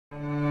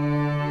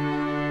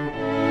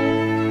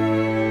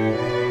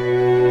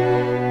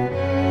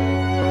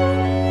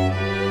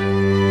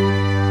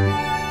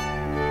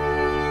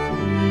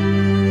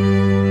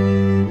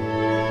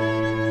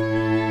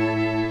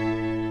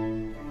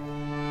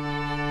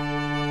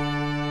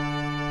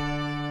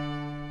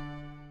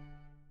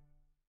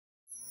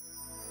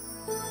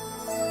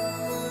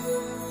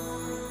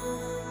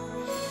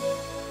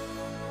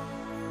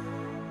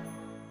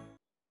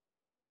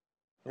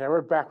Yeah,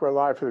 we're back. We're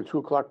live for the 2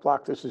 o'clock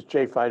block. This is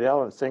Jay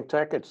Fidell and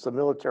ThinkTech. It's the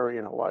military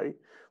in Hawaii,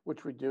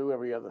 which we do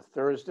every other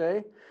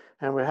Thursday.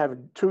 And we have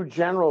two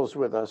generals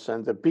with us,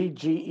 and the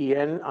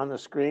BGEN on the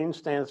screen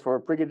stands for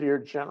Brigadier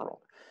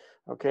General.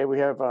 Okay, we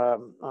have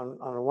on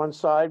the one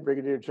side,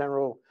 Brigadier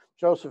General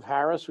Joseph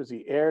Harris, who's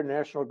the Air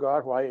National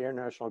Guard, Hawaii Air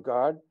National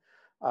Guard.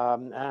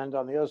 And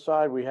on the other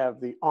side, we have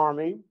the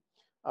Army.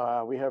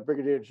 We have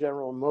Brigadier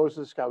General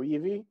Moses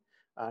Kaoiwi,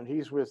 and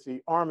he's with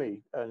the Army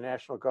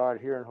National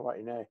Guard here in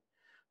Hawaii.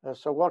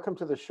 So welcome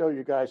to the show,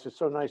 you guys. It's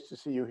so nice to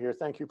see you here.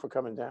 Thank you for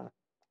coming down.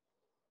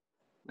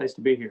 Nice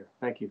to be here.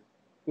 Thank you.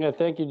 Yeah,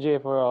 thank you, Jay,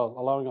 for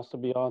allowing us to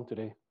be on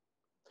today.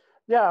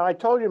 Yeah, I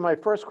told you my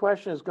first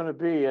question is going to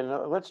be, and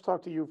let's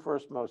talk to you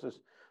first, Moses.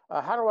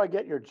 How do I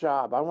get your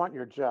job? I want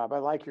your job. I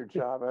like your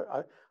job.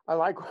 I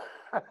like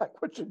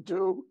what you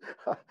do.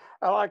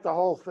 I like the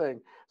whole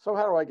thing. So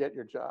how do I get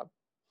your job?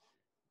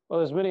 Well,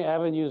 there's many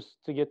avenues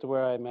to get to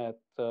where I'm at,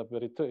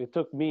 but it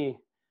took me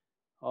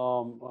a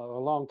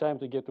long time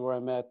to get to where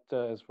I'm at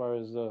as far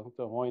as the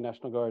Hawaii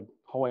National Guard,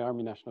 Hawaii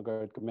Army National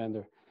Guard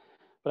commander.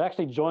 But I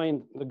actually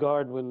joined the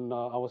Guard when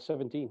I was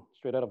 17,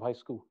 straight out of high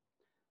school.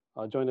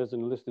 I joined as an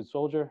enlisted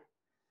soldier,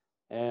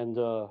 and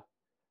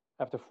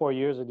after 4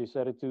 years, I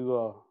decided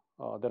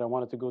that I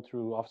wanted to go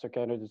through officer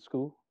candidate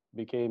school,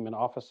 became an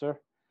officer,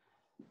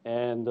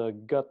 and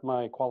got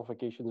my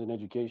qualifications in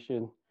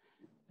education,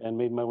 and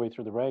made my way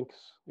through the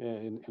ranks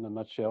in a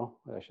nutshell,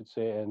 I should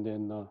say, and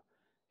then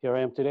here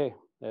I am today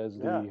as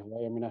the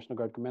Hawaii Army National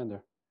Guard commander.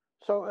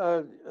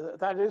 So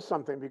that is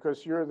something,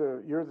 because you're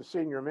the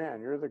senior man.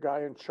 You're the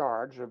guy in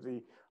charge of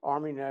the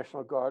Army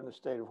National Guard in the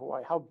state of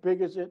Hawaii. How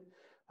big is it?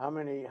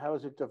 How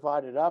is it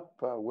divided up?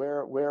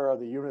 Where are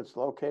the units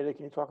located?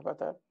 Can you talk about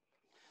that?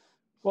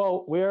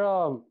 Well, we're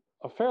a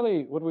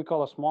fairly, what we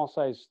call a small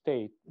size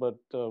state, but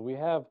we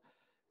have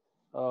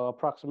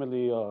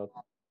approximately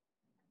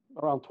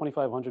around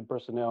 2,500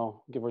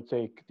 personnel, give or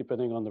take,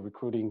 depending on the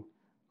recruiting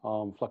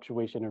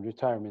fluctuation and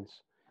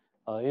retirements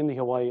in the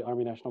Hawaii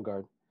Army National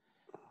Guard.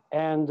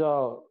 And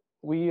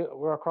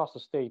we're across the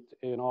state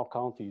in all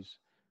counties.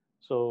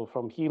 So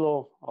from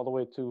Hilo all the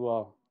way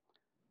to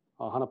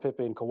Hanapepe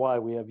and Kauai,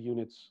 we have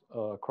units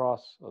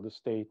across the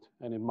state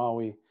and in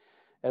Maui,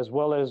 as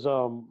well as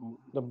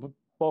the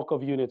bulk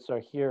of units are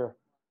here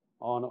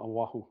on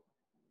Oahu.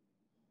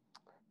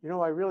 You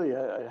know, I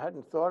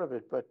hadn't thought of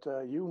it, but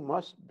you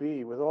must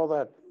be, with all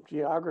that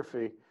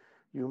geography,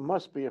 you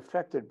must be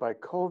affected by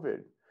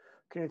COVID.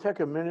 Can you take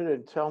a minute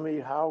and tell me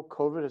how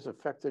COVID has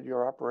affected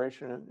your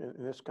operation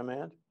in this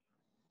command?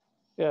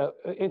 Yeah,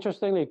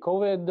 interestingly,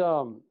 COVID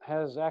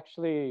has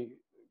actually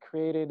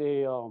created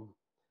a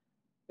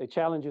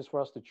challenges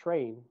for us to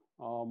train,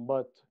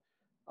 but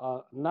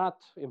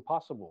not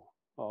impossible.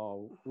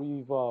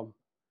 The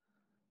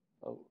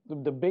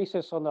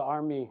basis on the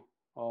Army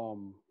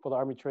for the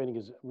Army training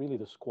is really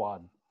the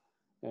squad,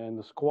 and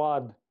the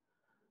squad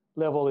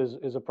level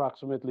is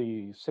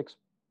approximately six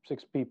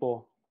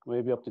people,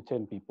 maybe up to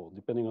 10 people,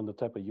 depending on the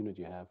type of unit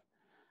you have.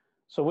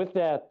 So with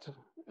that,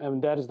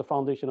 and that is the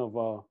foundation of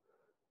our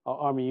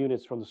Army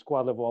units from the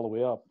squad level all the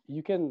way up,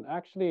 you can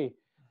actually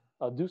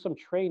do some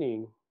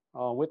training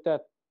with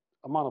that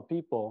amount of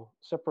people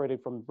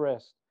separated from the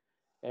rest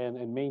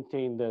and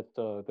maintain that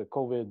the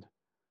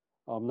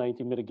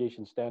COVID-19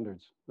 mitigation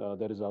standards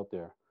that is out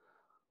there.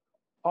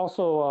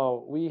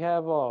 Also, we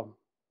have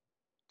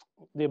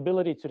the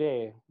ability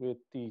today with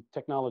the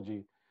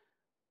technology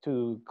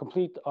to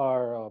complete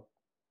our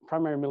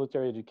primary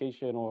military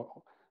education or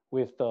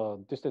with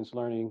distance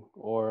learning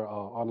or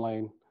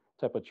online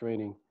type of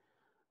training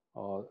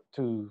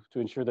to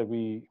ensure that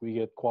we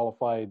get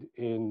qualified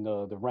in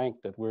the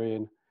rank that we're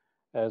in,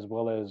 as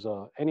well as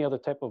any other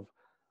type of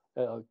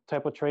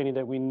training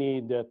that we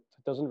need that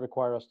doesn't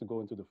require us to go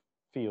into the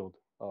field,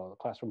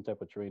 classroom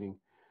type of training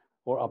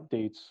or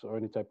updates or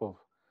any type of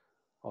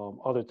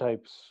other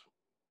types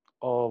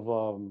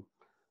of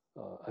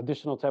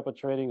additional type of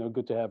training or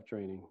good to have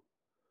training.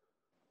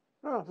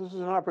 Oh, this is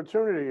an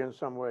opportunity in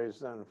some ways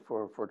then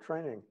for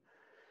training.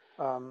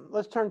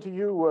 Let's turn to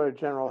you,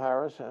 General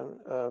Harris,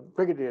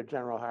 Brigadier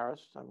General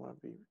Harris. I want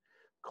to be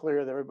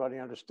clear that everybody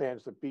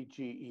understands the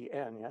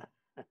BGEN, yeah?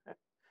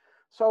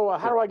 So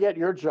how do I get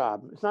your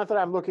job? It's not that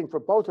I'm looking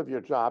for both of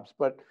your jobs,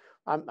 but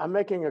I'm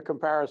making a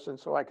comparison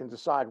so I can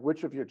decide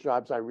which of your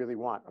jobs I really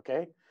want,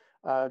 okay?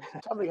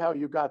 Tell me how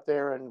you got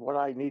there and what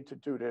I need to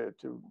do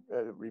to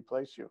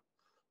replace you.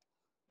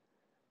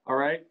 All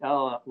right.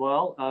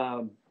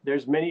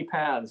 There's many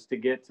paths to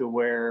get to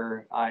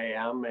where I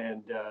am,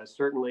 and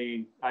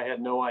certainly I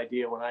had no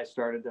idea when I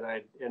started that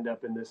I'd end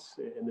up in this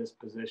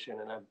position,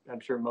 and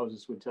I'm sure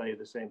Moses would tell you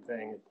the same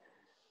thing.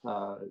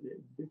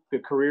 The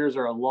careers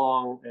are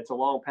it's a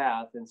long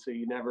path, and so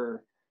you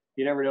never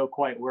know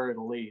quite where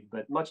it'll lead.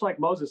 But much like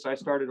Moses, I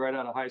started right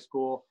out of high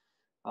school.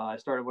 I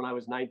started when I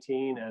was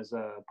 19 as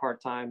a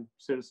part-time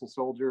citizen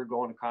soldier,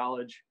 going to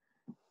college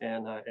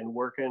and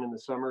working in the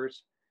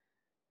summers.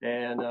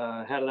 And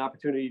had an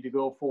opportunity to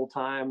go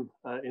full-time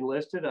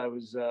enlisted. I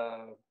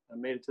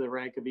made it to the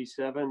rank of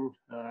E7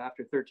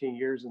 after 13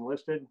 years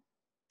enlisted.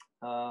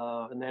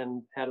 and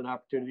then had an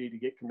opportunity to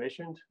get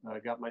commissioned.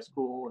 Got my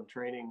school and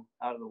training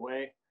out of the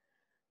way.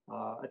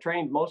 I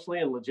trained mostly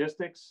in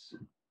logistics,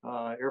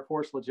 Air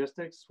Force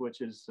logistics,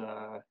 which is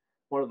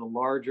one of the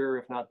larger,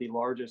 if not the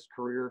largest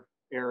career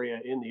area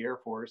in the Air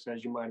Force.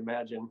 As you might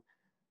imagine,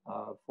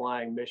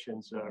 flying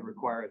missions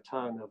require a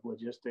ton of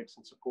logistics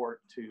and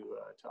support to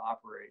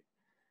operate.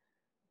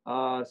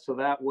 So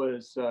that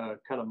was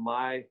kind of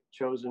my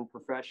chosen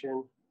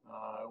profession.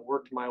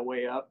 Worked my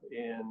way up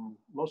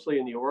mostly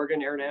in the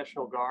Oregon Air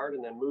National Guard,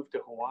 and then moved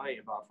to Hawaii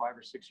about 5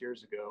 or 6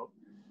 years ago,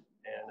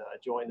 and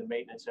joined the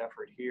maintenance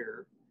effort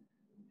here.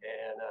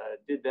 And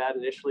did that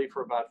initially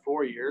for about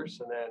 4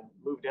 years, and then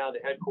moved down to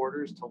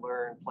headquarters to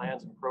learn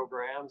plans and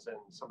programs and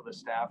some of the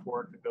staff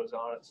work that goes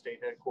on at state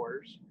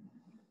headquarters.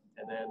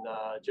 And then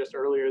just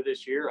earlier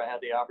this year, I had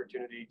the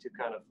opportunity to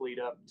kind of fleet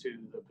up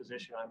to the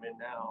position I'm in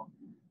now,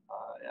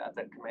 at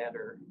the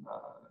commander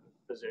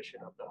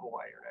position of the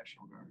Hawaii Air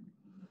National Guard.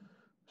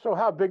 So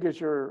how big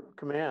is your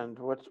command?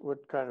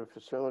 What kind of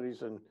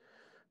facilities and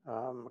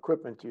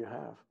equipment do you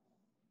have?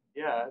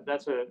 Yeah,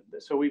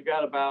 so we've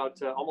got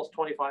about almost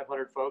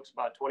 2,500 folks,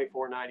 about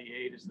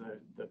 2,498 is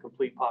the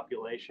complete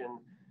population.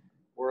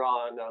 We're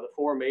on the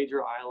 4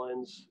 major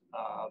islands,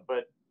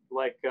 but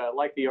like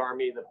the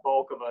Army, the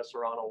bulk of us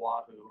are on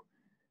Oahu.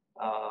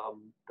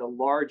 The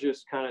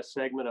largest kind of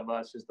segment of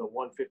us is the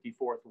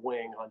 154th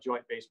Wing on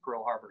Joint Base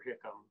Pearl Harbor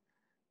Hickam.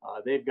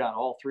 They've got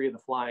all 3 of the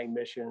flying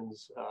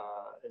missions,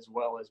 as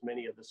well as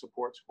many of the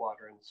support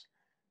squadrons.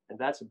 And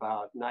that's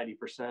about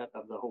 90%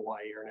 of the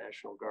Hawaii Air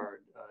National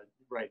Guard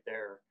right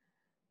there.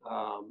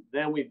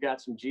 Then we've got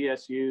some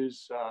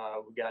GSUs.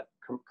 We've got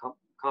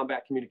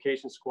combat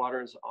communication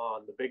squadrons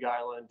on the Big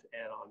Island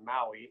and on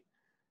Maui.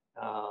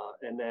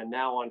 And then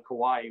now on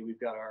Kauai, we've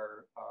got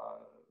our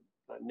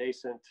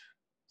nascent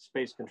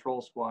Space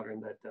Control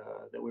Squadron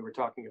that we were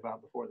talking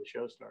about before the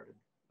show started.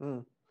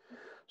 Mm.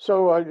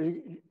 So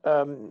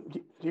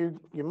you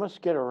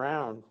must get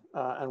around,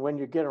 and when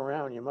you get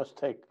around, you must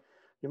take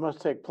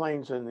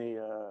planes in the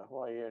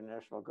Hawaii Air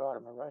National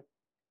Guard. Am I right?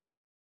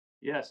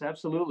 Yes,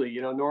 absolutely.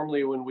 You know,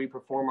 normally when we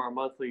perform our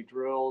monthly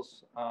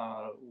drills,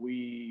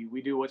 we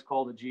do what's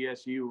called a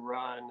GSU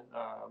run,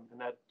 and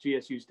that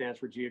GSU stands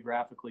for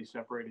Geographically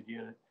Separated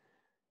Unit.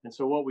 And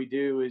so what we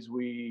do is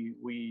we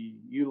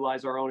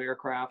utilize our own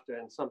aircraft,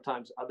 and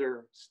sometimes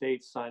other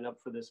states sign up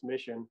for this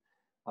mission,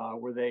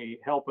 where they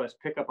help us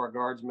pick up our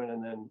guardsmen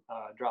and then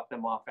drop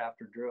them off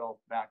after drill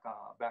back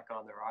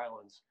on their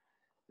islands.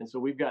 And so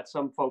we've got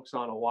some folks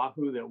on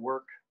Oahu that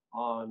work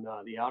on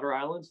the outer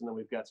islands, and then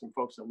we've got some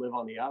folks that live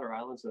on the outer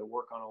islands that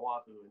work on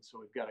Oahu. And so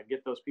we've got to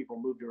get those people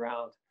moved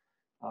around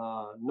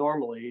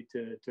normally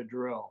to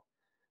drill.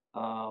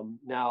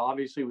 Now,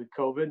 obviously with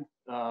COVID,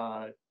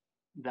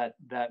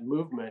 that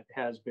movement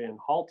has been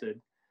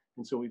halted.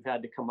 And so we've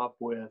had to come up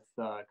with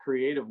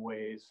creative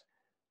ways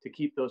to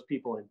keep those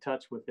people in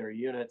touch with their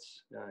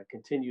units,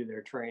 continue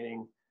their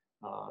training.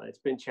 It's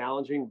been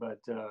challenging,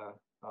 but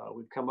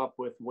we've come up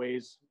with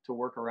ways to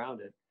work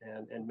around it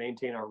and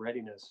maintain our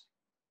readiness.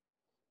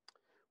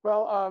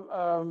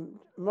 Well,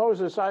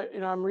 Moses,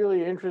 I'm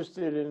really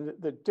interested in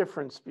the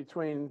difference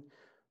between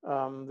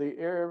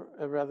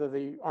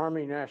the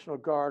Army National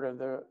Guard and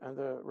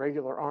the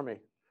regular Army,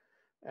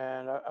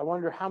 and I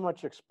wonder how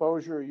much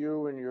exposure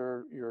you and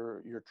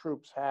your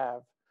troops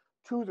have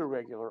to the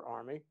regular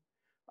Army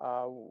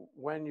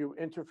when you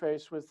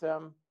interface with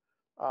them.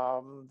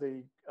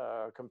 The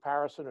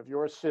comparison of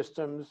your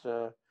systems,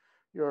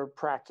 your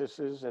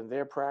practices, and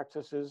their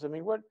practices. I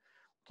mean, what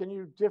can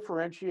you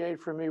differentiate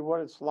for me what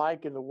it's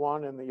like in the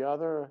one and the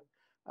other,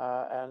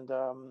 and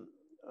how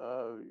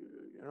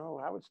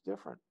it's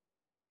different?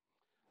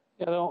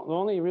 Yeah, the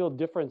only real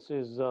difference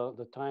is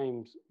the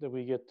times that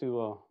we get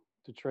to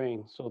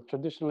train. So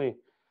traditionally,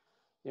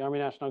 the Army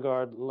National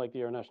Guard, like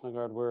the Air National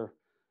Guard, we're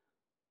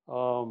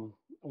 1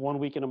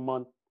 week in a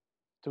month,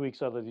 2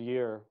 weeks out of the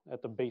year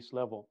at the base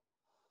level.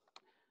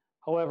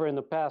 However, in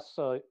the past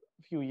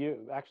few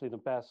years, actually the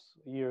past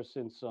year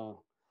since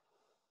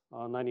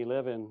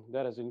 9/11,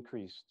 that has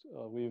increased.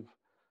 We've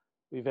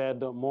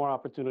had more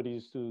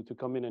opportunities to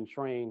come in and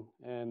train,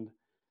 and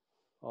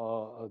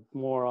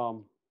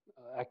more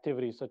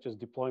activities such as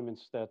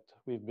deployments that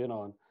we've been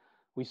on.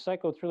 We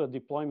cycle through the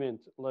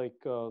deployment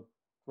like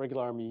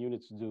regular Army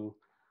units do,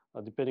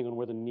 depending on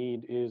where the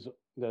need is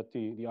that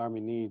the Army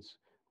needs.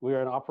 We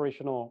are an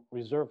operational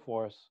reserve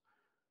force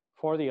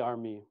for the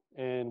Army,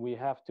 and we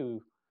have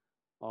to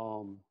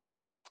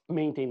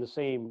maintain the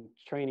same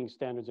training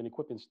standards and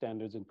equipment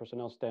standards and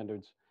personnel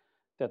standards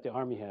that the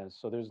Army has.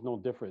 So there's no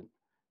difference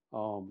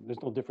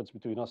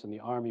between us and the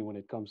Army when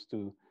it comes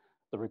to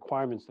the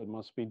requirements that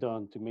must be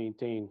done to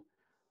maintain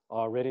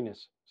our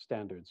readiness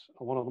standards.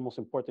 One of the most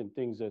important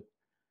things that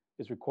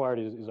is required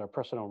is our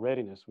personnel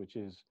readiness, which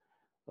is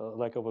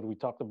like what we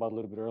talked about a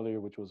little bit earlier,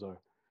 which was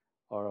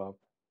our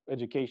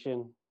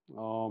education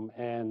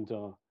and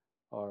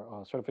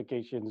our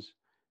certifications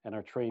and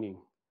our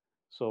training.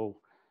 So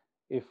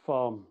if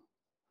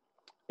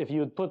you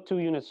would put 2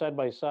 units side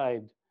by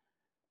side,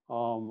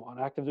 an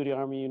active duty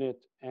Army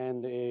unit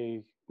and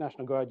a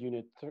National Guard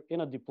unit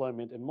in a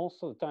deployment, and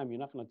most of the time you're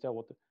not going to tell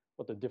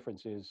what the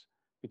difference is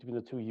between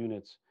the two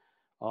units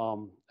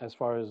as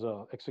far as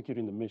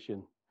executing the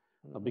mission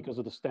because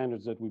of the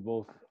standards that we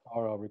both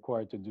are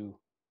required to do.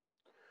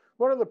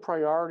 What are the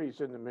priorities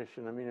in the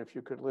mission? I mean, if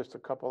you could list a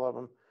couple of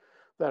them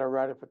that are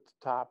right up at the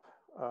top,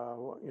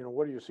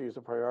 what do you see as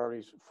the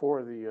priorities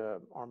for the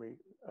Army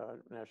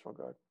National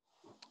Guard?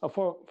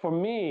 For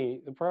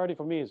me, the priority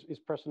for me is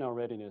personnel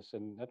readiness,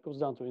 and that goes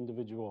down to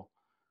individual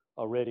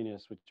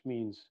readiness, which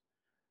means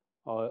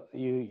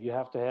you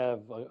have to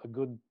have a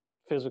good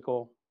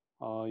physical,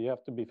 you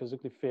have to be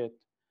physically fit,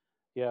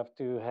 you have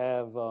to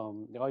have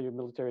all your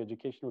military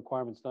education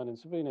requirements done and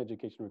civilian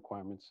education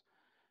requirements,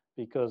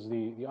 because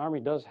the Army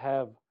does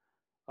have,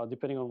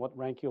 depending on what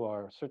rank you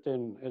are,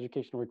 certain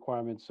education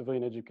requirements,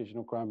 civilian education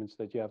requirements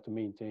that you have to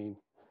maintain.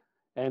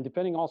 And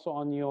depending also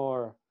on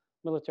your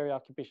military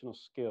occupational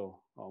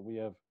skill, we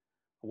have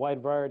a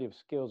wide variety of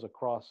skills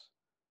across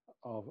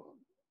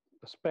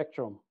the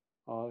spectrum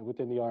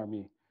within the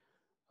Army.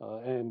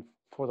 And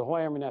for the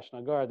Hawaii Army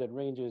National Guard, that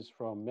ranges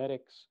from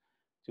medics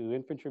to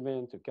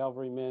infantrymen to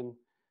cavalrymen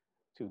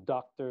to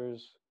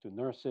doctors to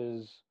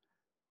nurses.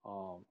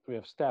 We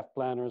have staff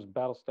planners,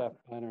 battle staff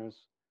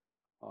planners,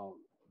 a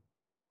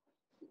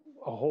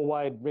whole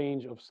wide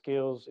range of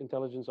skills,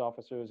 intelligence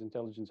officers,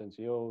 intelligence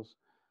NCOs,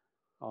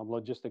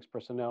 logistics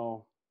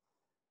personnel.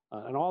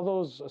 And all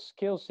those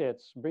skill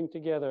sets bring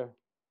together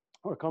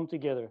or come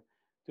together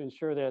to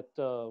ensure that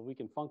we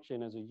can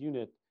function as a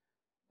unit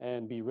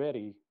and be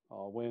ready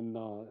when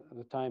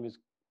the time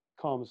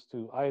comes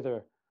to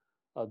either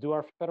do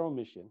our federal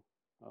mission,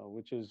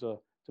 which is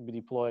to be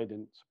deployed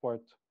in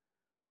support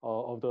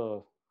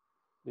of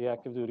the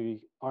active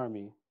duty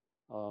Army,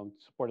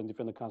 support and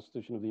defend the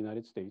Constitution of the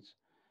United States.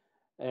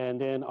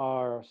 And then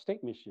our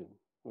state mission,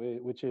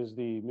 which is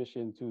the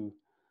mission to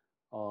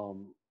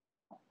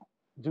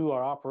do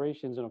our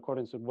operations in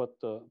accordance with what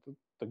the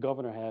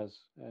governor has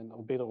and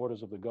obey the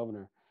orders of the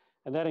governor.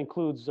 And that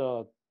includes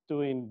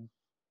doing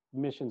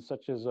missions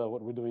such as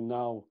what we're doing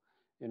now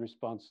in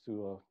response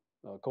to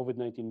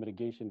COVID-19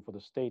 mitigation for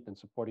the state and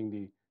supporting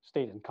the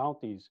state and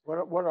counties.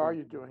 What are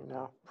you doing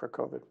now for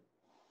COVID?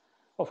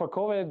 Well, for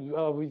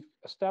COVID, we've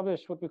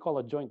established what we call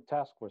a joint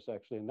task force,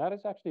 actually. And that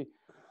is actually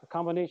a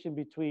combination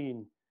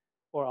between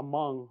or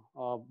among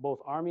both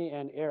Army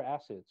and Air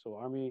assets. So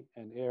Army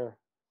and Air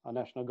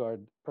National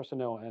Guard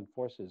personnel and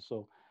forces.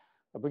 So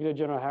Brigadier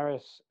General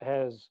Harris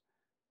has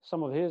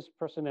some of his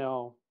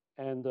personnel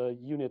and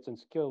units and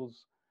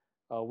skills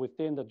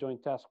within the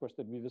joint task force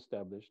that we've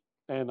established.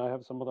 And I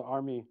have some other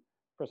Army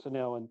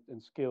personnel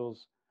and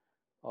skills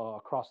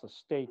across the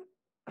state.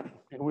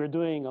 And we're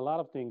doing a lot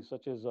of things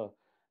such as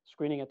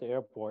screening at the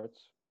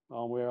airports.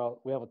 We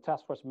have a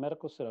task force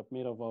medical setup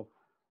made of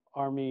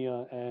Army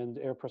and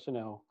Air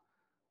personnel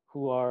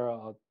who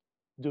are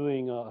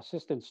doing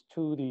assistance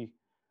to the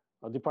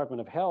Department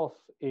of Health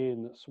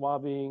in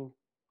swabbing,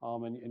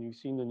 and you've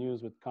seen the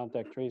news with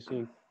contact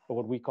tracing, or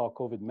what we call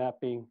COVID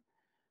mapping,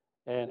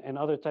 and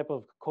other type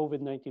of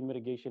COVID-19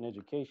 mitigation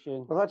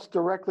education. Well, that's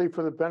directly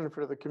for the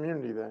benefit of the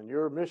community then.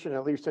 Your mission,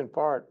 at least in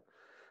part,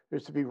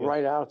 is to be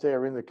right out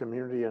there in the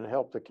community and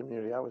help the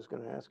community. I was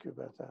going to ask you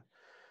about that.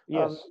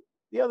 Yes.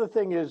 The other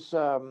thing is,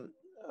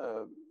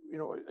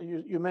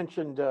 you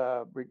mentioned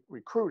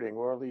recruiting,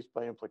 or at least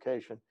by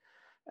implication.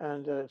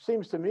 And it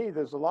seems to me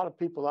there's a lot of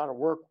people out of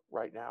work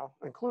right now,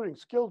 including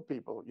skilled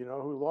people,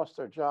 who lost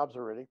their jobs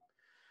already.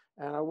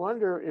 And I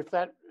wonder if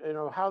that,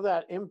 how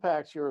that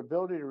impacts your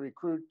ability to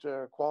recruit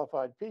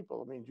qualified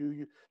people. I mean,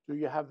 do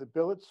you have the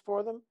billets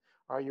for them?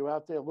 Are you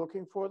out there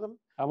looking for them?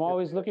 I'm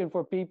always looking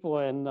for people,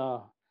 and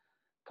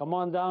come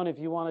on down if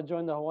you want to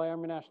join the Hawaii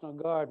Army National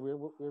Guard.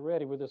 We're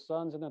ready. We're the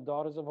sons and the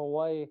daughters of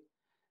Hawaii.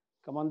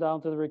 Come on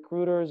down to the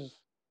recruiters.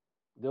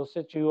 They'll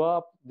set you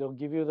up. They'll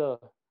give you the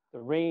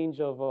range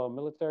of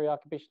military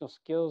occupational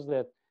skills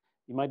that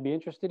you might be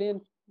interested in,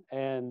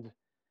 and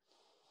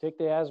take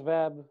the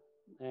ASVAB,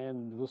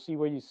 and we'll see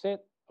where you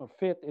sit or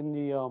fit in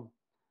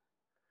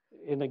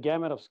the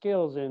gamut of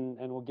skills, and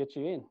we'll get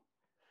you in.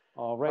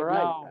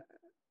 Right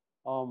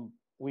now,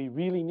 we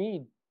really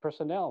need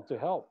personnel to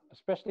help,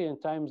 especially in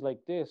times like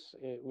this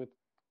with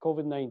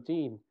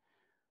COVID-19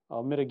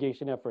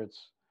 mitigation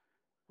efforts.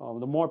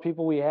 The more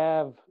people we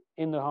have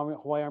in the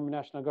Hawaii Army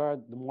National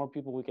Guard, the more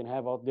people we can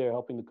have out there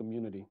helping the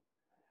community.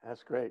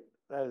 That's great.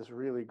 That is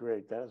really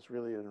great. That is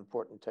really an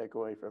important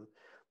takeaway from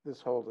this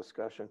whole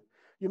discussion.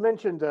 You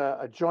mentioned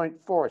a joint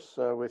force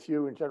with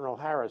you and General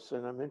Harris,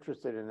 and I'm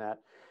interested in that.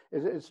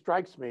 It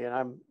strikes me, and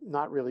I'm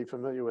not really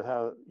familiar with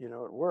how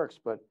it works,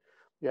 but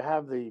you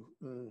have the,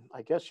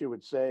 I guess you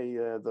would say,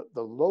 the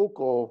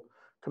local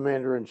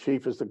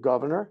commander-in-chief is the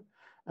governor,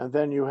 and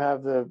then you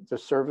have the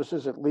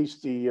services, at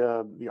least the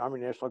Army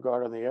National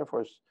Guard and the Air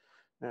Force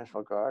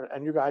National Guard,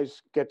 and you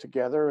guys get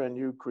together and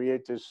you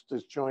create this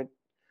joint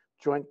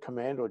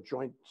command or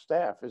joint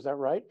staff. Is that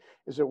right?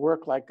 Does it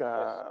work like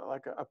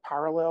a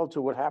parallel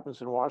to what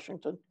happens in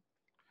Washington?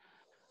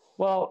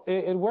 Well,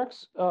 it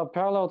works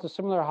parallel to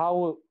similar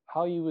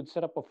how you would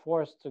set up a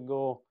force to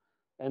go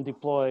and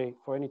deploy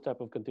for any type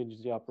of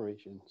contingency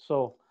operation.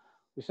 So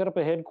we set up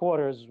a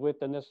headquarters with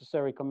the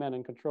necessary command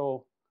and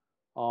control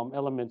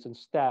elements and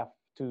staff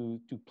to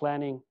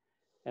planning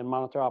and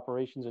monitor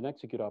operations and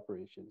execute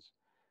operations.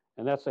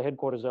 And that's the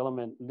headquarters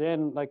element.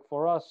 Then, like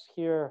for us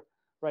here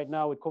right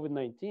now with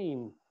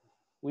COVID-19,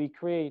 we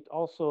create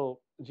also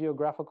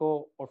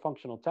geographical or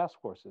functional task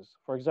forces.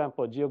 For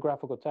example, a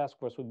geographical task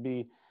force would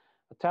be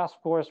a task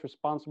force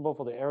responsible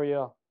for the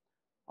area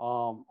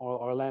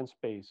or land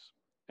space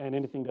and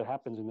anything that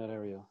happens in that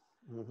area.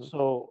 Mm-hmm.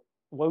 So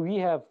we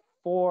have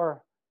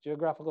 4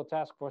 geographical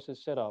task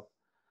forces set up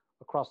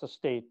across the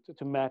state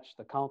to match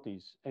the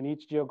counties. And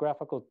each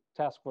geographical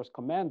task force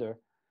commander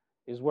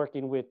is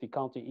working with the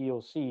county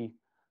EOC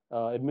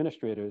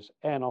administrators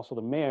and also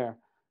the mayor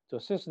to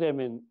assist them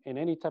in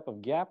any type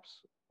of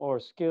gaps or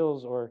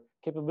skills or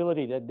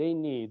capability that they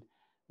need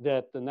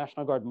that the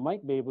National Guard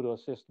might be able to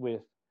assist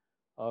with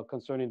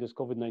concerning this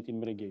COVID-19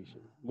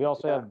 mitigation. We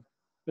also have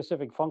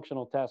specific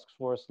functional task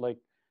force like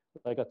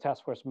a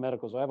task force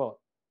medical. So I have a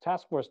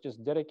task force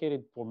just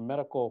dedicated for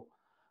medical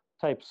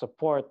type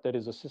support that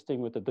is assisting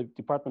with the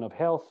Department of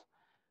Health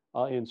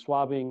in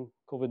swabbing,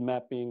 COVID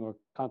mapping, or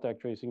contact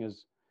tracing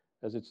as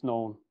it's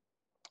known,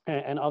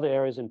 and other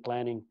areas in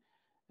planning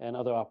and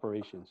other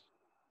operations.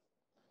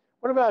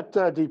 What about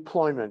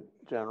deployment,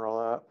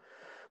 General?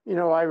 You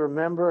know, I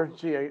remember,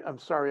 I'm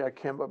sorry I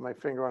can't put my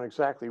finger on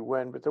exactly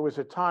when, but there was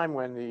a time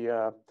when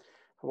the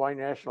Hawaii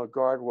National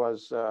Guard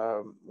was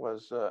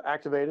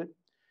activated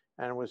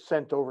and was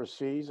sent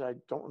overseas. I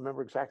don't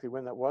remember exactly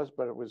when that was,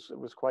 but it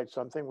was quite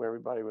something where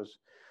everybody was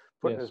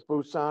putting his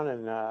boots on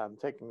and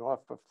taking off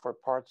for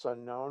parts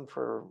unknown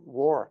for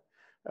war.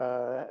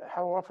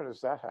 How often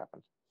has that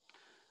happened?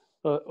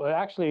 Well,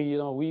 actually, you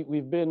know,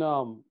 we've been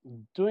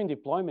doing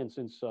deployment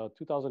since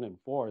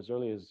 2004, as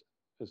early as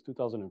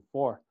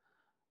 2004,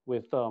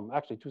 with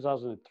actually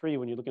 2003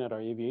 when you're looking at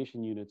our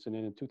aviation units, and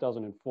then in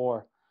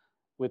 2004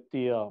 with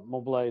the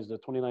mobilized the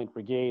 29th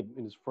Brigade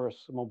in its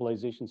first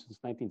mobilization since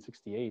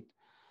 1968.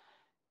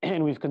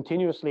 And we've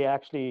continuously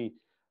actually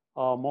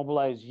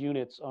mobilized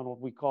units on what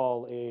we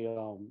call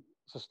a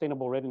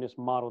sustainable readiness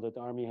model that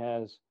the Army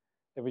has.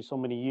 Every so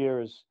many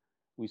years,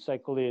 we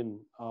cycle in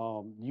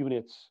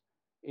units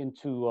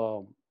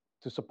into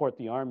to support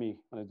the Army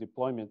on a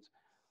deployment.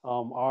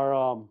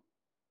 Our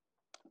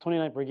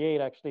 29th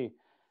Brigade actually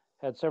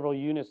had several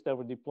units that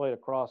were deployed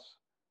across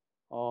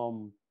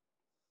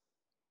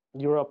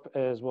Europe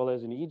as well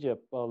as in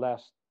Egypt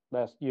last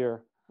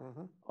year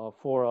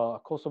for a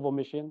Kosovo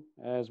mission,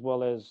 as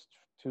well as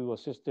to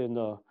assist in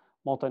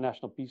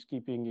multinational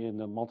peacekeeping in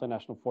the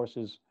multinational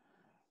forces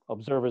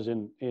observers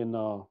in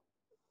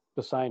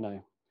the Sinai.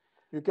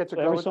 You get to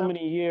go every with so them?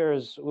 many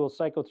years, we'll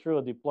cycle through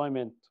a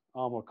deployment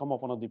or come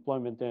up on a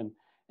deployment, and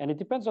it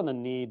depends on the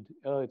need.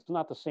 It's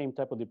not the same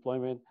type of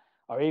deployment.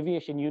 Our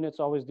aviation units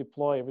always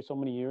deploy every so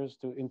many years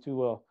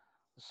to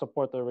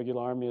support the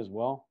regular Army as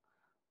well.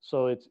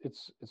 So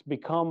it's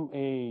become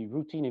a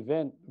routine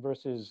event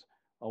versus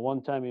a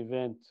one-time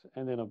event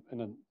and then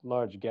a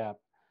large gap.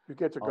 You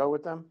get to go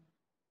with them?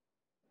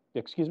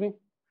 Excuse me?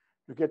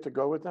 You get to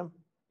go with them?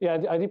 Yeah,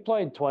 I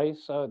deployed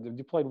twice.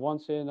 Deployed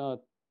once in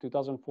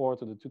 2004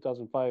 to the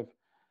 2005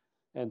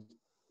 and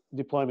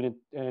deployment,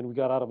 and we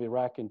got out of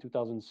Iraq in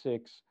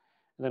 2006.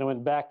 And then I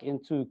went back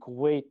into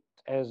Kuwait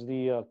as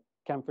the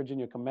Camp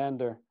Virginia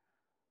commander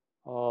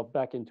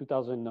back in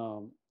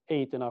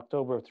 2008 in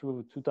October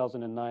through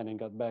 2009, and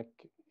got back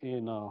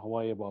in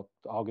Hawaii about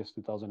August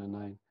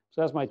 2009.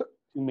 So that's my 2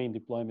 main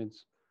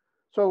deployments.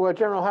 So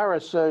General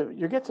Harris,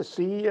 you get to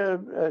see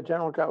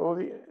General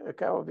Kaoiwi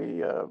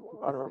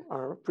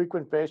on a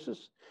frequent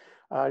basis.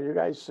 You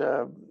guys,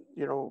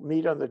 you know,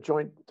 meet on the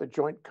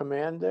joint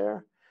command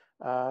there.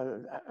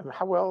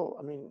 How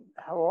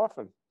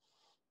often?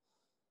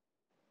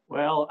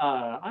 Well,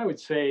 I would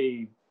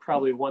say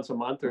probably once a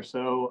month or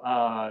so.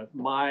 I'm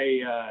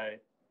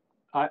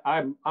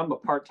a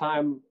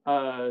part-time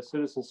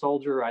citizen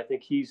soldier. I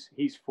think he's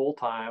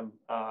full-time.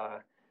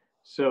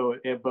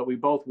 But we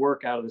both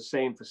work out of the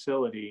same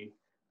facility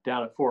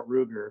down at Fort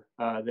Ruger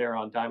there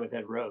on Diamond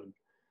Head Road.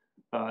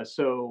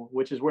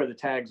 Which is where the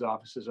TAG's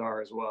offices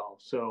are as well.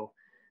 So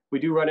we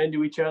do run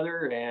into each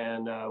other,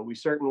 and we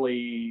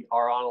certainly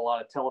are on a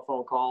lot of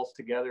telephone calls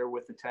together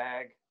with the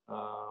TAG,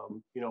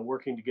 you know,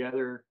 working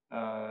together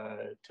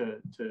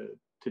to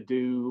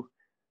do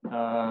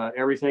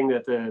everything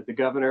that the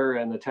governor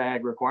and the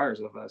TAG requires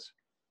of us.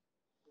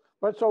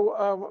 But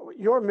so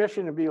your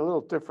mission would be a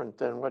little different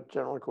than what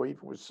General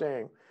Kaoiwi was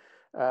saying.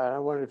 I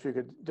wondered if you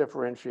could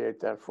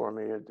differentiate that for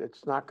me.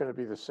 It's not going to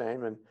be the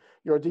same, and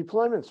your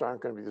deployments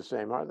aren't going to be the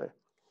same, are they?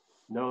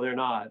 No, they're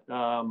not.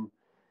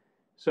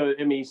 So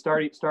I mean,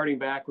 starting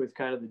back with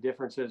kind of the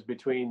differences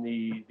between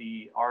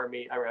the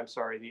Army,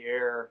 the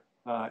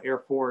Air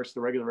Force,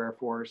 the regular Air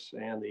Force,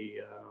 and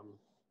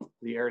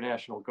the Air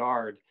National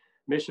Guard.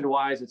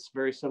 Mission-wise, it's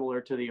very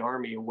similar to the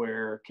Army,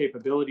 where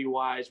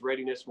capability-wise,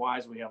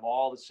 readiness-wise, we have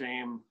all the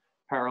same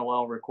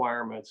parallel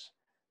requirements,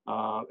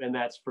 and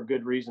that's for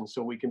good reason,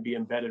 so we can be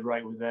embedded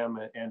right with them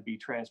and be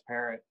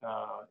transparent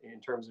in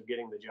terms of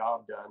getting the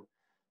job done.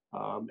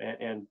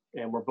 And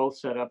we're both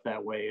set up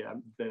that way.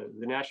 The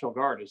National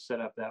Guard is set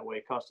up that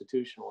way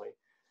constitutionally.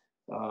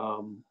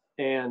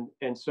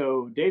 And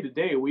so day to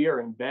day, we are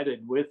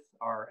embedded with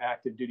our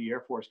active duty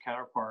Air Force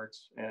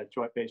counterparts at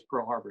Joint Base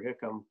Pearl Harbor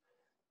Hickam,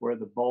 where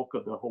the bulk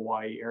of the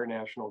Hawaii Air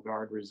National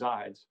Guard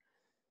resides.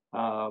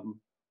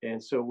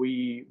 And so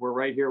we're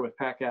right here with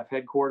PACAF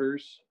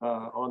headquarters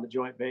on the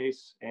joint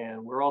base,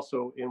 and we're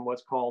also in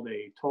what's called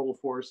a total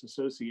force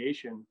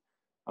association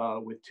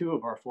with two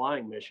of our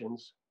flying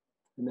missions,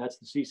 and that's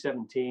the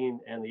C-17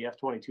 and the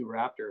F-22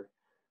 Raptor,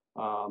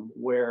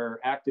 where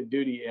active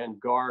duty and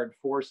guard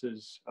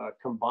forces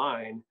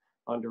combine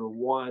under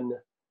one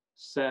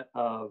set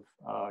of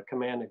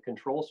command and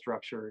control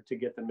structure to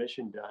get the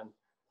mission done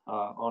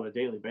on a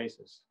daily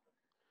basis.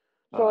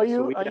 So are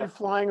you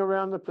flying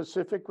around the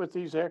Pacific with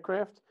these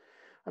aircraft?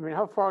 I mean,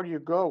 how far do you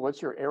go?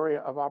 What's your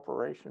area of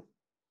operation?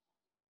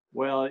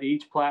 Well,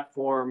 each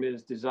platform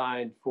is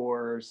designed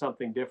for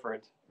something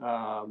different.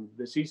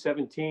 The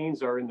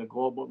C-17s are in the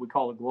global, we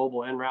call the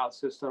global en route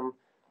system,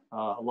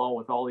 along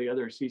with all the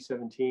other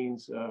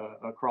C-17s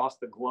across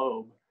the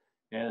globe,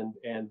 and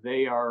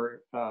they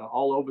are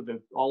all over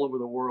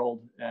the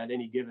world at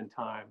any given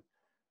time.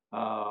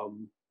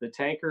 The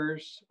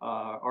tankers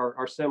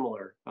are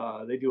similar.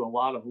 They do a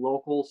lot of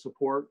local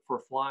support for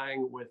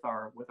flying with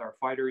our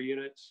fighter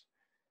units.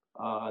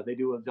 They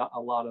do a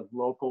lot of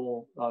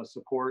local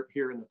support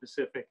here in the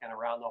Pacific and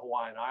around the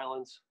Hawaiian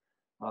Islands,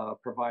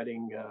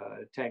 providing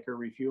tanker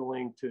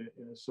refueling to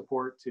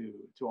support to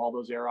all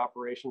those air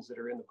operations that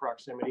are in the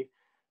proximity.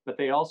 But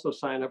they also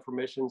sign up for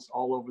missions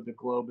all over the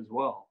globe as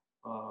well.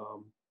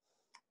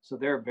 So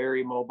they're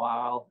very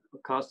mobile,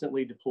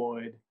 constantly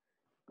deployed.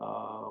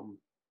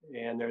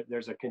 And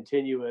there's a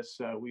continuous,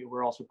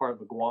 we're also part of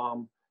the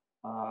Guam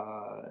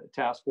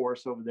task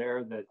force over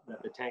there that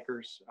the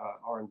tankers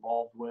are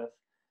involved with.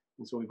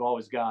 And so we've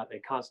always got a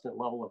constant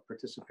level of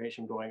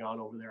participation going on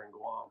over there in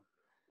Guam.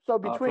 So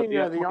between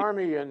the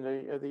Army and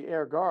the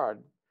Air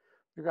Guard,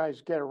 you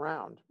guys get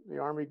around. The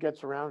Army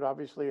gets around,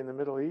 obviously, in the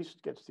Middle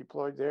East, gets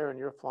deployed there, and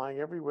you're flying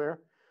everywhere.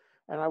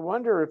 And I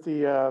wonder if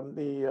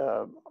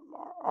the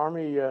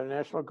Army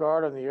National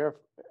Guard and the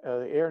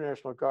Air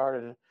National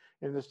Guard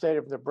in the state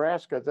of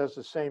Nebraska does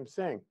the same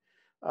thing.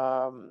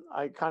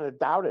 I kind of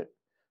doubt it.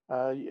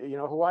 You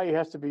know, Hawaii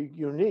has to be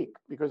unique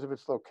because of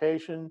its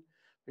location,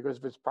 because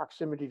of its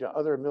proximity to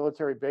other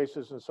military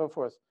bases and so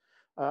forth.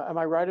 Am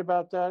I right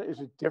about that?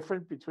 Is it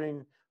different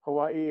between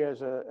Hawaii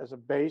as a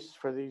base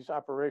for these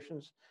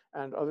operations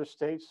and other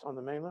states on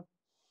the mainland?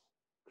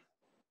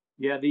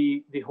 Yeah,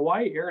 the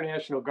Hawaii Air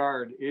National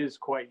Guard is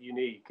quite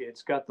unique.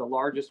 It's got the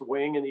largest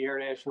wing in the Air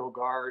National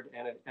Guard,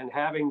 and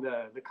having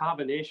the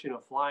combination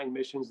of flying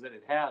missions that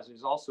it has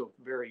is also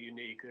very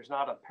unique. There's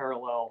not a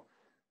parallel,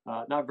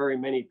 not very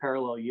many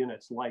parallel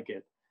units like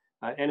it.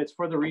 And it's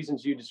for the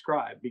reasons you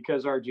described,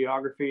 because our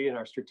geography and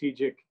our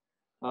strategic,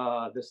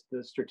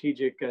 the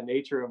strategic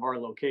nature of our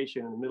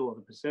location in the middle of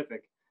the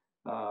Pacific,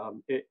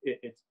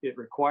 it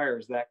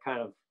requires that kind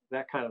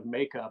of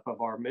makeup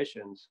of our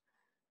missions.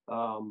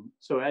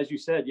 So as you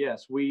said,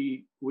 yes,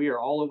 we are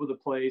all over the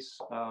place.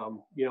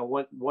 You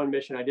know, one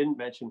mission I didn't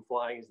mention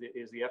flying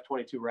is the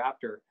F-22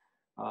 Raptor.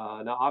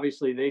 Now,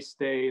 obviously,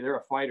 they're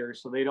a fighter,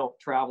 so they don't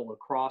travel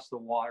across the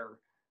water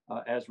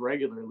as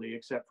regularly,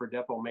 except for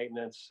depot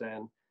maintenance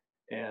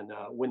and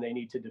when they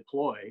need to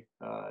deploy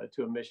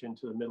to a mission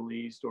to the Middle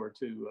East or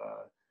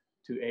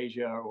to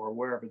Asia or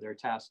wherever they're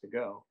tasked to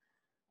go.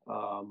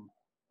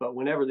 But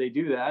whenever they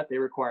do that, they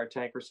require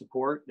tanker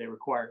support. They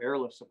require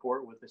airlift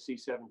support with the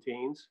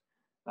C-17s.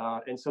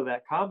 And so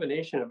that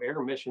combination of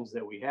air missions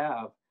that we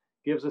have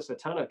gives us a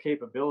ton of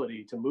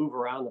capability to move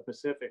around the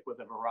Pacific with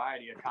a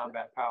variety of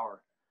combat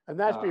power. And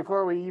that's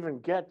before we even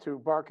get to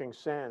Barking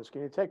Sands.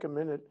 Can you take a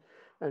minute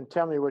and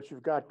tell me what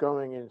you've got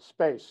going in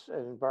space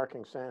and in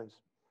Barking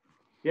Sands?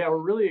 Yeah, we're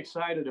really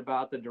excited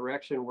about the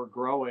direction we're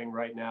growing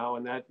right now,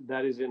 and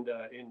that is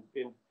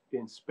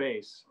in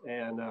space.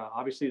 And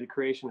obviously the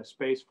creation of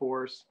Space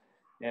Force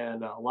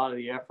and a lot of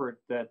the effort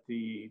that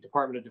the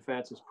Department of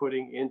Defense is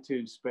putting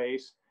into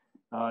space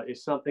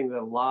is something that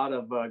a lot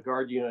of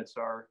Guard units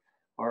are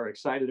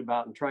excited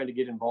about and trying to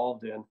get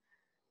involved in.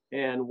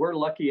 And we're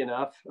lucky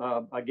enough,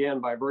 again,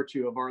 by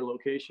virtue of our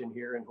location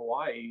here in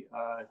Hawaii,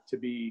 to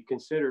be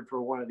considered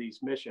for one of these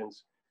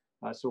missions.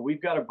 So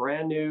we've got a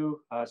brand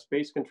new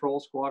Space Control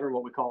Squadron,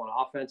 what we call an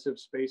offensive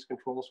Space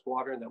Control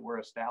Squadron that we're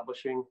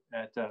establishing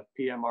at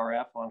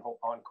PMRF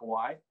on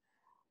Kauai.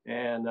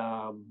 And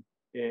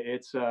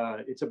it's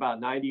about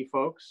 90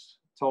 folks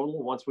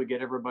total. Once we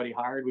get everybody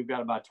hired, we've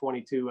got about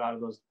 22 out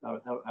of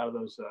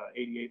those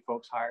 88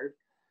 folks hired.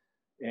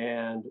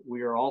 And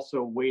we are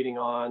also waiting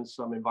on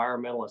some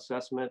environmental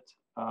assessment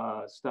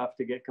stuff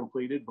to get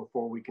completed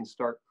before we can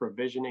start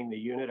provisioning the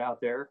unit out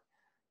there.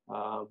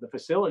 The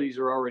facilities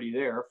are already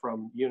there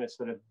from units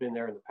that have been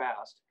there in the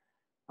past,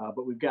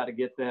 but we've got to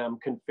get them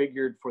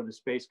configured for the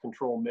space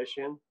control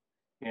mission,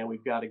 and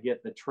we've got to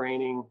get the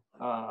training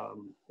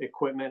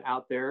equipment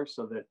out there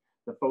so that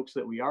the folks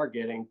that we are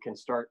getting can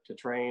start to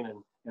train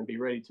and be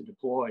ready to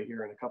deploy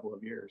here in a couple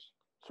of years.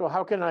 So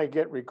how can I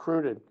get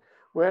recruited?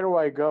 Where do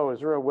I go? Is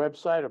there a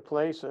website, a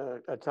place,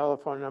 a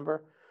telephone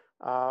number?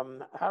 How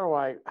do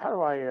I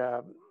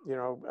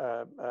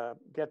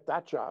get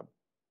that job?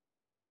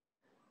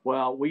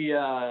 Well, we,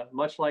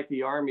 much like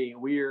the Army,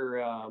 we're,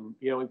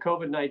 in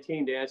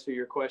COVID-19, to answer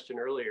your question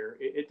earlier,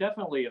 it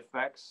definitely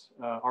affects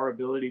our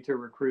ability to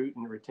recruit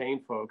and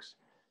retain folks.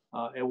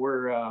 And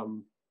we're,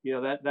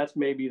 that's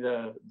maybe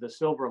the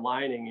silver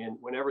lining. And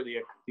whenever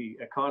the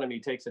economy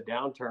takes a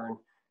downturn,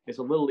 it's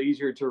a little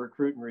easier to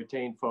recruit and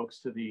retain folks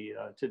to the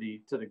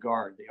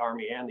Guard, the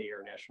Army and the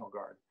Air National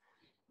Guard.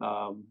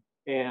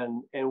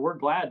 And we're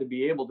glad to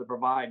be able to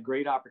provide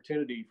great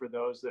opportunity for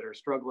those that are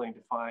struggling to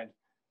find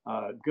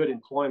good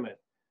employment,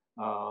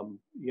 on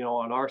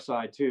our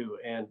side too.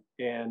 And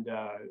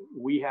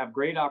we have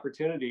great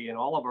opportunity in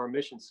all of our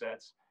mission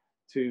sets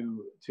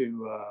to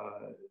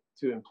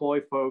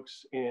employ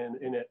folks in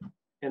it.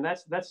 And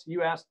that's,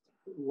 you asked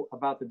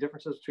about the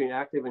differences between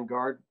active and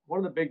Guard. One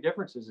of the big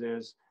differences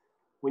is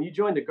when you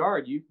join the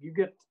Guard, you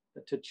get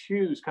to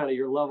choose kind of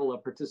your level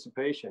of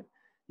participation.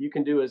 You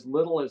can do as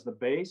little as the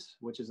base,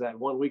 which is that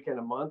 1 weekend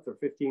a month or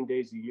 15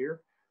 days a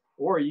year,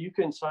 or you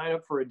can sign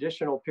up for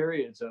additional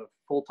periods of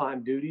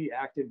full-time duty,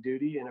 active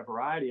duty, and a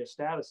variety of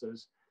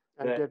statuses.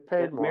 And get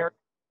paid more.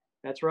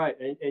 That's right.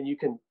 And you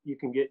can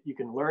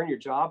learn your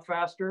job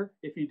faster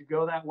if you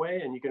go that way,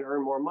 and you can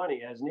earn more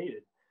money as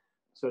needed.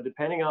 So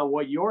depending on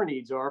what your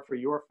needs are for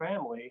your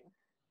family,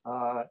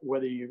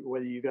 whether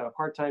you got a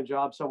part-time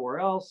job somewhere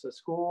else, a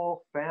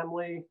school,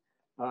 family,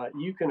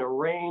 you can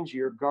arrange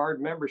your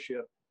Guard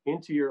membership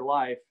into your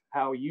life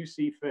how you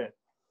see fit,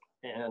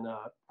 and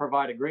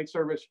provide a great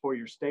service for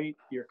your state,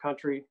 your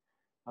country,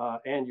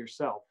 and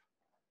yourself.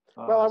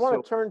 Well, I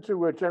want to turn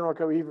to General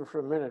Kaoiwi for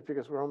a minute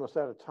because we're almost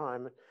out of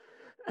time.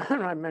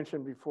 And I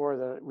mentioned before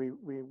that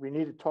we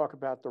need to talk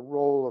about the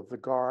role of the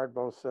Guard,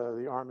 both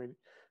the Army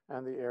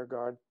and the Air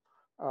Guard,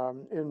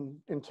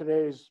 in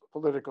today's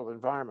political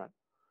environment.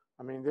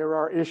 I mean, there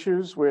are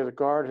issues where the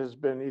Guard has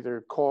been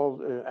either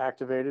called,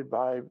 activated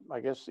by, I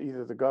guess,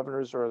 either the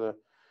governors or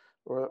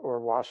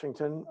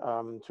Washington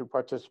to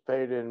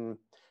participate in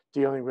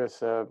dealing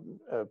with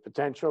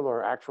potential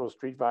or actual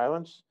street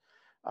violence.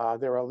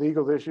 There are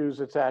legal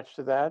issues attached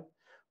to that.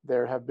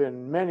 There have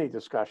been many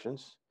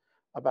discussions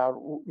about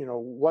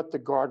what the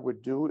Guard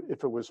would do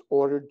if it was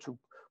ordered to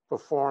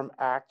perform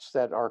acts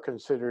that are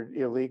considered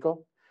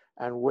illegal,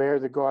 and where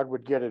the Guard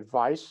would get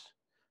advice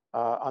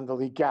on the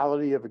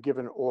legality of a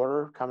given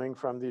order coming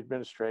from the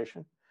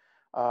administration.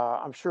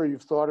 I'm sure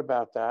you've thought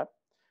about that,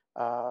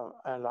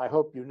 and I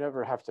hope you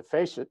never have to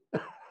face it.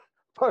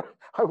 But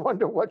I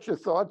wonder what your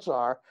thoughts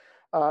are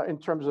in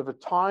terms of a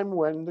time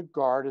when the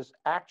Guard is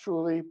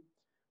actually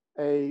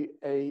a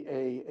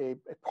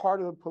part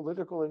of the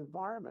political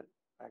environment,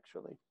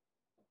 actually.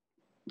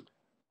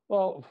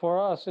 Well, for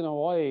us in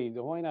Hawaii,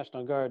 the Hawaii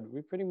National Guard,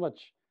 we pretty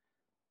much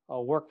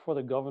work for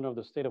the governor of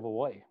the state of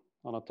Hawaii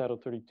on a Title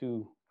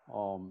 32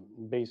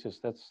 basis.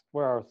 That's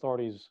where our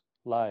authorities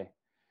lie.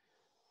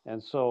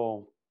 And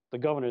so the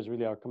governor is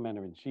really our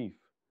commander-in-chief.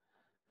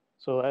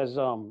 So as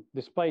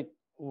despite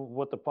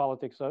what the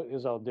politics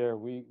is out there,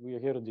 we are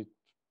here to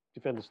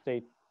defend the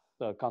state,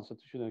 the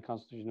Constitution, and the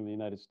Constitution of the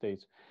United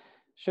States.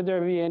 Should there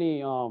be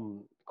any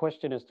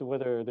question as to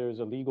whether there's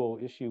a legal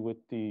issue with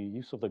the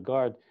use of the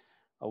Guard,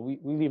 we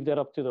leave that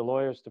up to the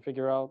lawyers to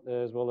figure out,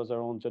 as well as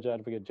our own Judge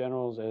Advocate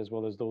Generals, as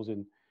well as those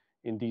in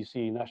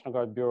DC, National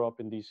Guard Bureau up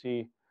in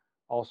DC.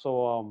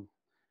 Also,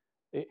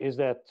 is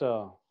that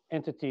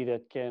entity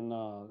that can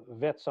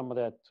vet some of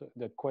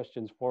that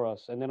questions for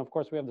us. And then, of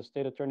course, we have the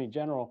State Attorney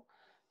General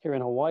here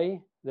in Hawaii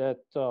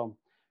that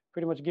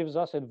pretty much gives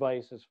us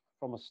advice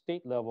from a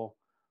state level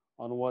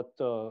on what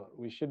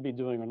we should be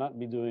doing or not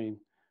be doing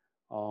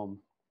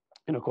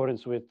in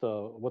accordance with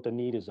what the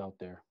need is out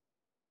there.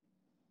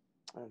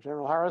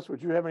 General Harris,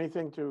 would you have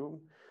anything to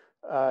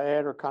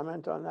add or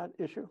comment on that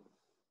issue?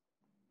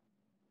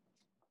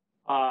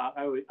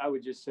 I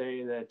would just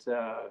say that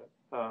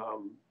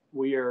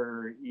we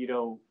are,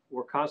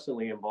 we're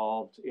constantly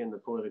involved in the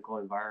political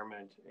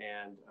environment,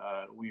 and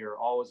we are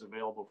always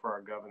available for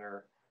our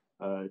governor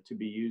to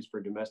be used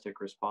for domestic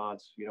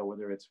response,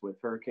 whether it's with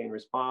hurricane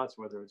response,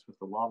 whether it's with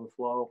the lava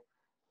flow.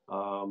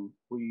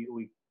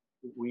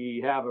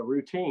 We have a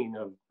routine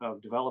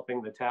of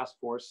developing the task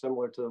force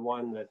similar to the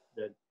one that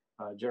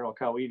General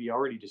Kaoiwi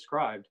already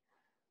described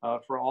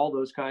for all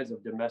those kinds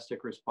of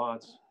domestic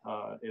response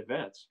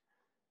events.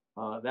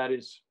 That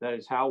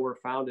is how we're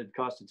founded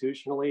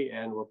constitutionally,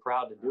 and we're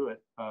proud to do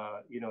it.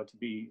 To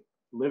be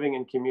living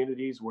in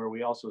communities where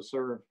we also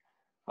serve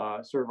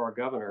our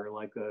governor,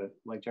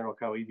 like General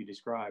Kaoiwi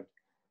described.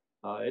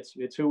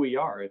 It's who we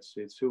are.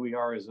 It's who we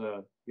are as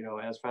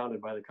as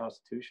founded by the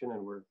Constitution,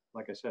 and we're,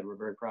 like I said, we're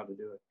very proud to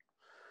do it.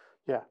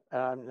 Yeah,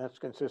 that's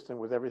consistent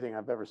with everything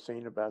I've ever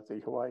seen about the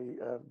Hawaii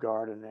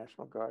Guard and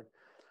National Guard.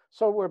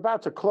 So we're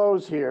about to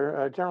close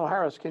here. General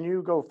Harris, can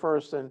you go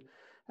first and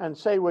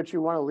say what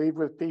you want to leave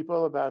with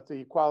people about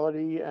the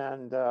quality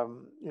and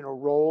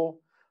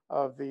role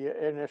of the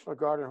Air National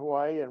Guard in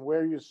Hawaii, and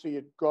where you see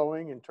it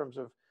going in terms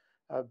of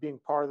being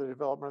part of the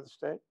development of the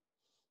state?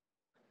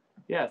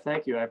 Yeah,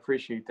 thank you. I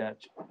appreciate that.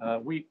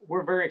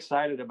 We're very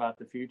excited about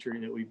the future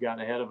that we've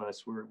got ahead of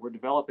us. We're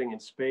developing in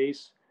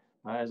space.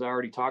 As I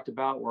already talked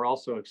about, we're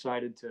also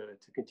excited to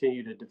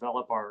continue to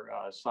develop our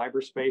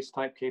cyberspace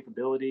type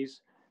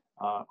capabilities.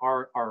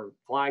 Our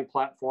flying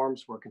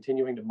platforms, we're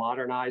continuing to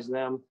modernize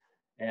them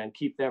and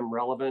keep them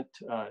relevant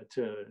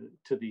to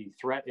the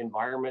threat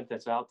environment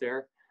that's out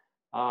there.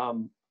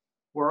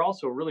 We're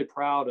also really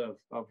proud of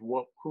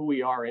who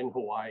we are in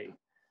Hawaii.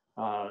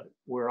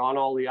 We're on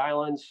all the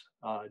islands,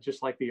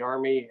 just like the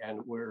Army, and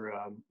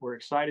we're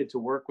excited to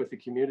work with the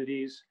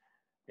communities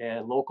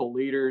and local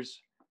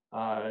leaders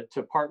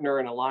to partner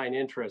and align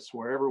interests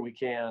wherever we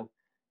can,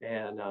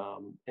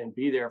 and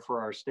be there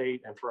for our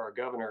state and for our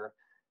governor,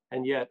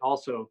 and yet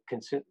also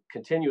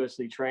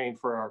continuously train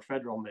for our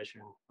federal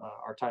mission,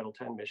 our Title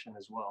X mission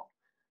as well.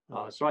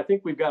 So I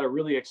think we've got a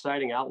really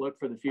exciting outlook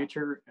for the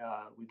future.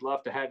 We'd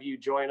love to have you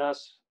join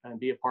us and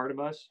be a part of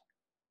us.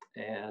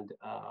 And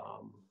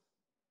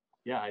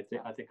yeah, I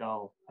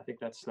think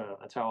that's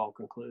how I'll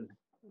conclude.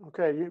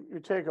 Okay, you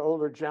take an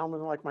older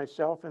gentleman like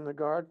myself in the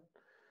Guard?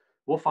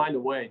 We'll find a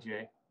way,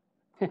 Jay.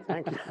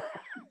 Thank you.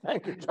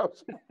 Thank you,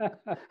 Joseph.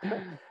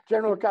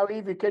 General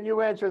Kaoiwi, can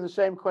you answer the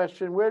same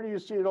question? Where do you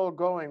see it all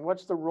going?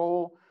 What's the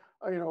role,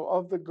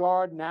 of the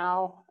Guard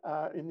now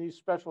in these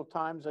special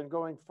times and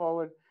going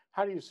forward?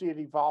 How do you see it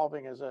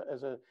evolving as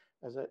an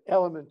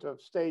element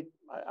of state?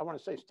 I want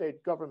to say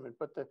state government,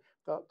 but the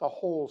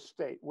whole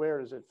state. Where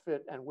does it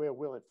fit, and where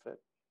will it fit?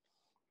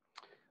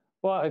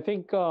 Well, I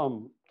think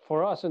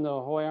for us in the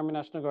Hawaii Army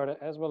National Guard,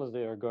 as well as the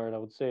Air Guard, I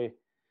would say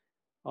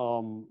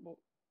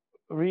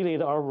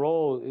really our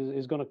role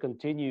is going to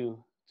continue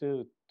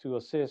to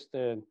assist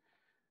and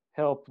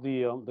help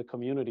the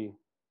community.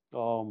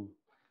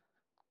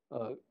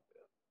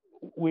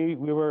 We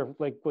were,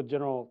 like what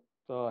General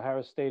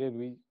Harris stated,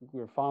 we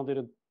were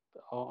founded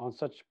on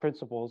such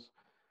principles.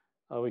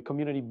 We're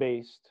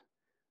community-based.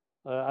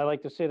 I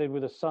like to say that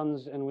we're the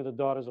sons and we're the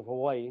daughters of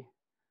Hawaii.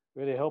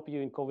 We're to help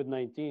you in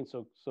COVID-19.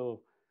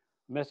 So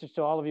message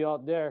to all of you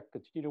out there,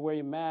 continue to wear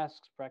your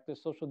masks,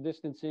 practice social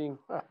distancing.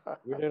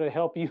 We're there to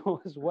help you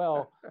as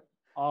well.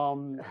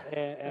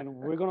 And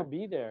we're going to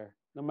be there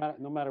no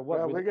matter what.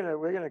 Well,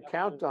 we're gonna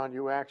count on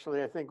you,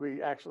 actually. I think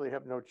we actually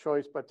have no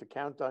choice but to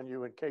count on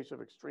you in case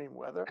of extreme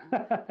weather,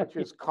 which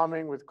is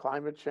coming with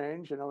climate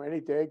change.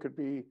 Any day could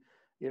be,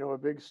 a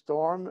big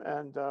storm,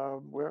 and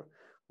we'll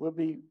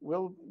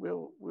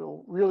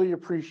really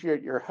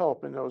appreciate your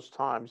help in those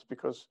times,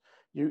 because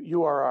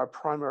you are our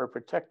primary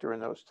protector in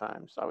those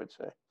times, I would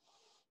say.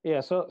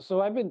 Yeah,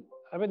 so I've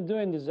been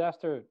doing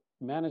disaster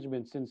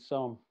management since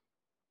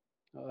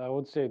I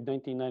would say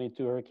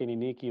 1992. Hurricane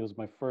Iniki was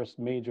my first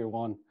major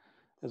one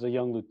as a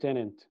young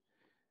lieutenant,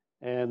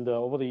 and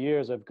over the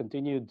years I've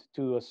continued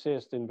to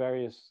assist in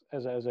various,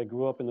 as I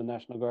grew up in the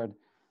National Guard,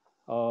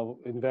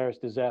 in various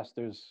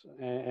disasters,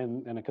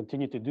 and I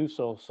continue to do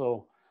so.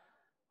 So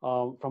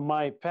from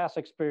my past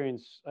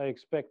experience, I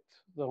expect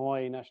the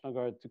Hawaii National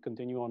Guard to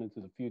continue on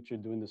into the future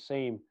doing the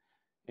same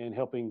and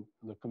helping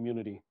the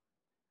community.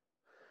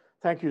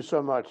 Thank you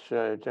so much,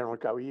 General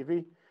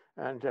Kaoiwi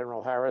and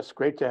General Harris.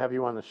 Great to have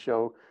you on the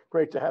show.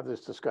 Great to have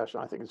this discussion.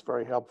 I think it's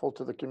very helpful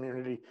to the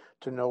community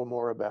to know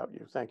more about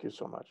you. Thank you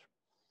so much.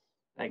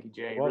 Thank you,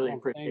 Jay. Welcome. Really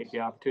appreciate the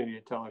opportunity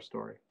to tell our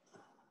story.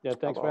 Yeah,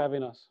 thanks for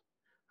having us.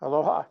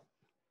 Aloha.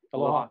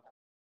 Aloha.